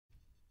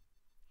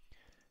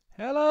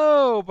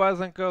Hello, boys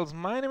and girls,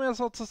 my name is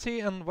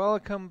Otsusi and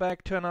welcome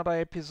back to another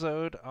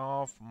episode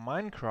of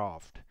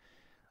Minecraft.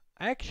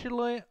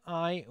 Actually,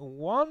 I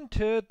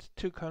wanted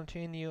to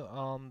continue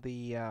on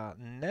the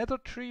nether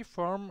tree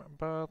farm,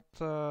 but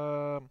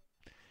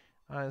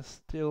I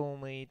still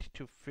need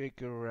to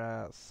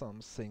figure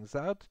some things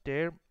out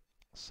there.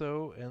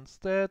 So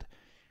instead,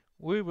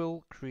 we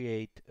will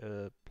create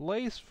a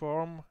blaze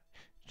farm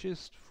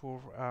just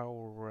for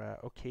our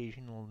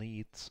occasional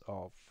needs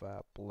of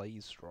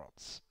blaze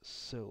rods.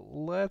 So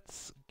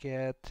let's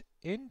get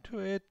into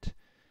it.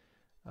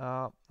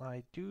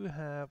 I do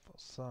have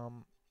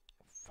some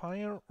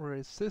fire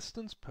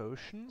resistance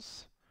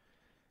potions,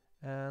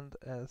 and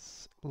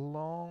as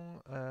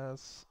long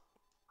as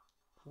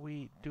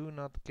we do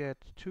not get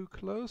too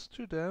close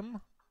to them,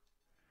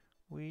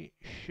 we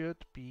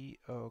should be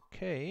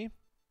okay.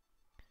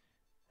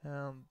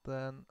 And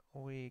then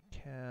we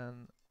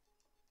can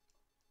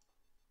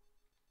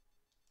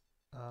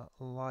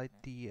light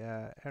the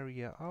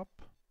area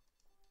up.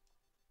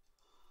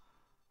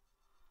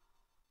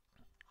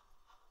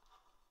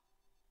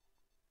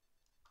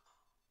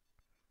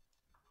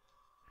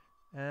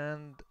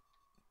 And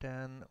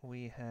then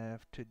we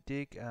have to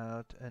dig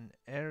out an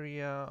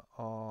area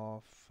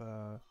of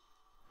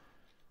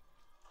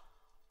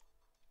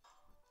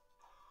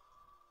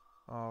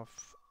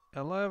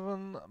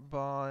 11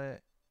 by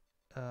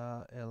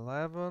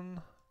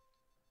 11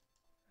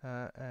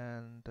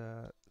 and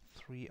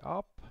 3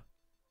 up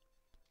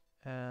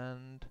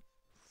and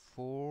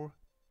 4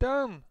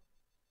 down.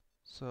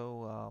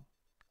 So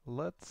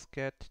let's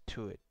get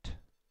to it.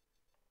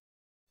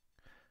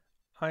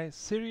 I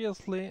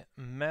seriously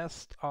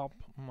messed up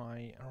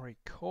my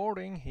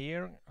recording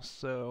here,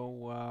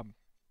 so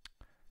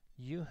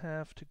you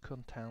have to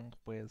contend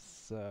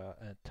with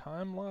a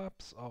time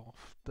lapse of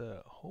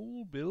the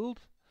whole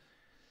build.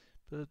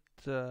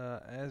 But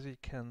as you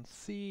can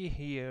see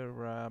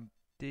here,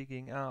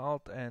 digging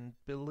out and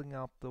building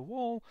up the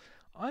wall,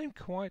 I'm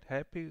quite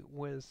happy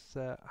with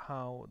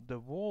how the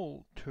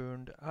wall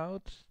turned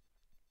out,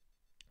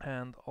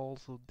 and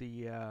also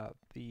the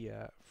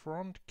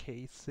front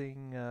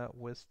casing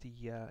with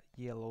the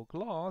yellow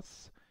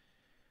glass.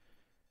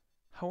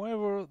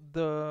 However,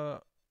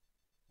 the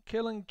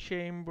killing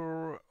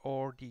chamber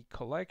or the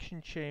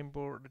collection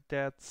chamber,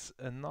 that's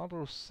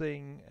another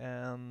thing,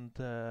 and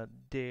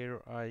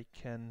there I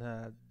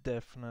can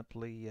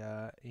definitely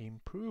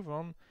improve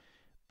on,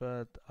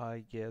 but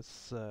I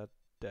guess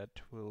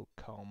that will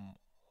come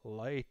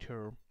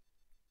later,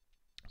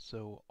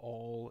 so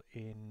all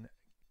in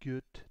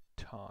good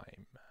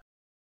time.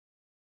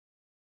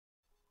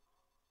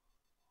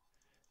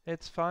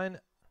 It's fine.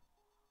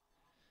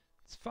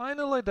 It's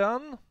finally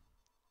done.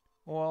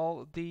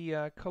 Well,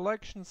 the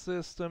collection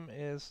system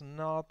is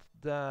not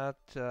that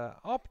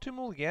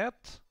optimal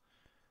yet.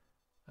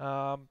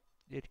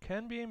 It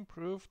can be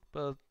improved,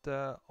 but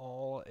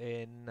all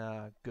in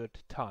good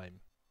time.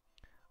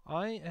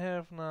 I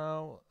have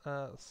now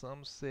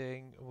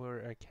something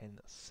where I can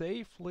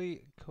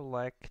safely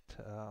collect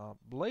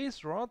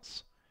blaze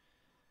rods,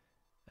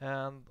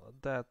 and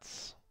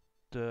that's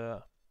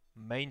the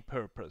main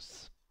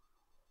purpose.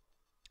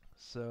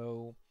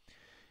 So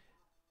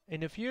in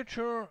the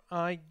future,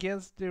 I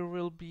guess there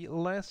will be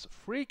less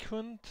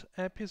frequent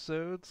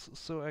episodes,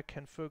 so I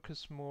can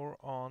focus more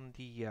on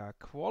the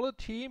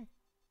quality.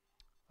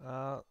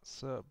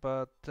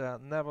 But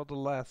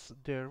nevertheless,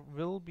 there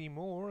will be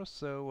more,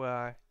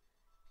 so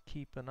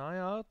keep an eye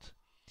out,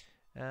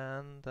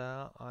 and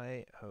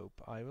I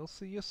hope I will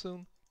see you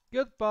soon.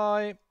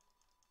 Goodbye!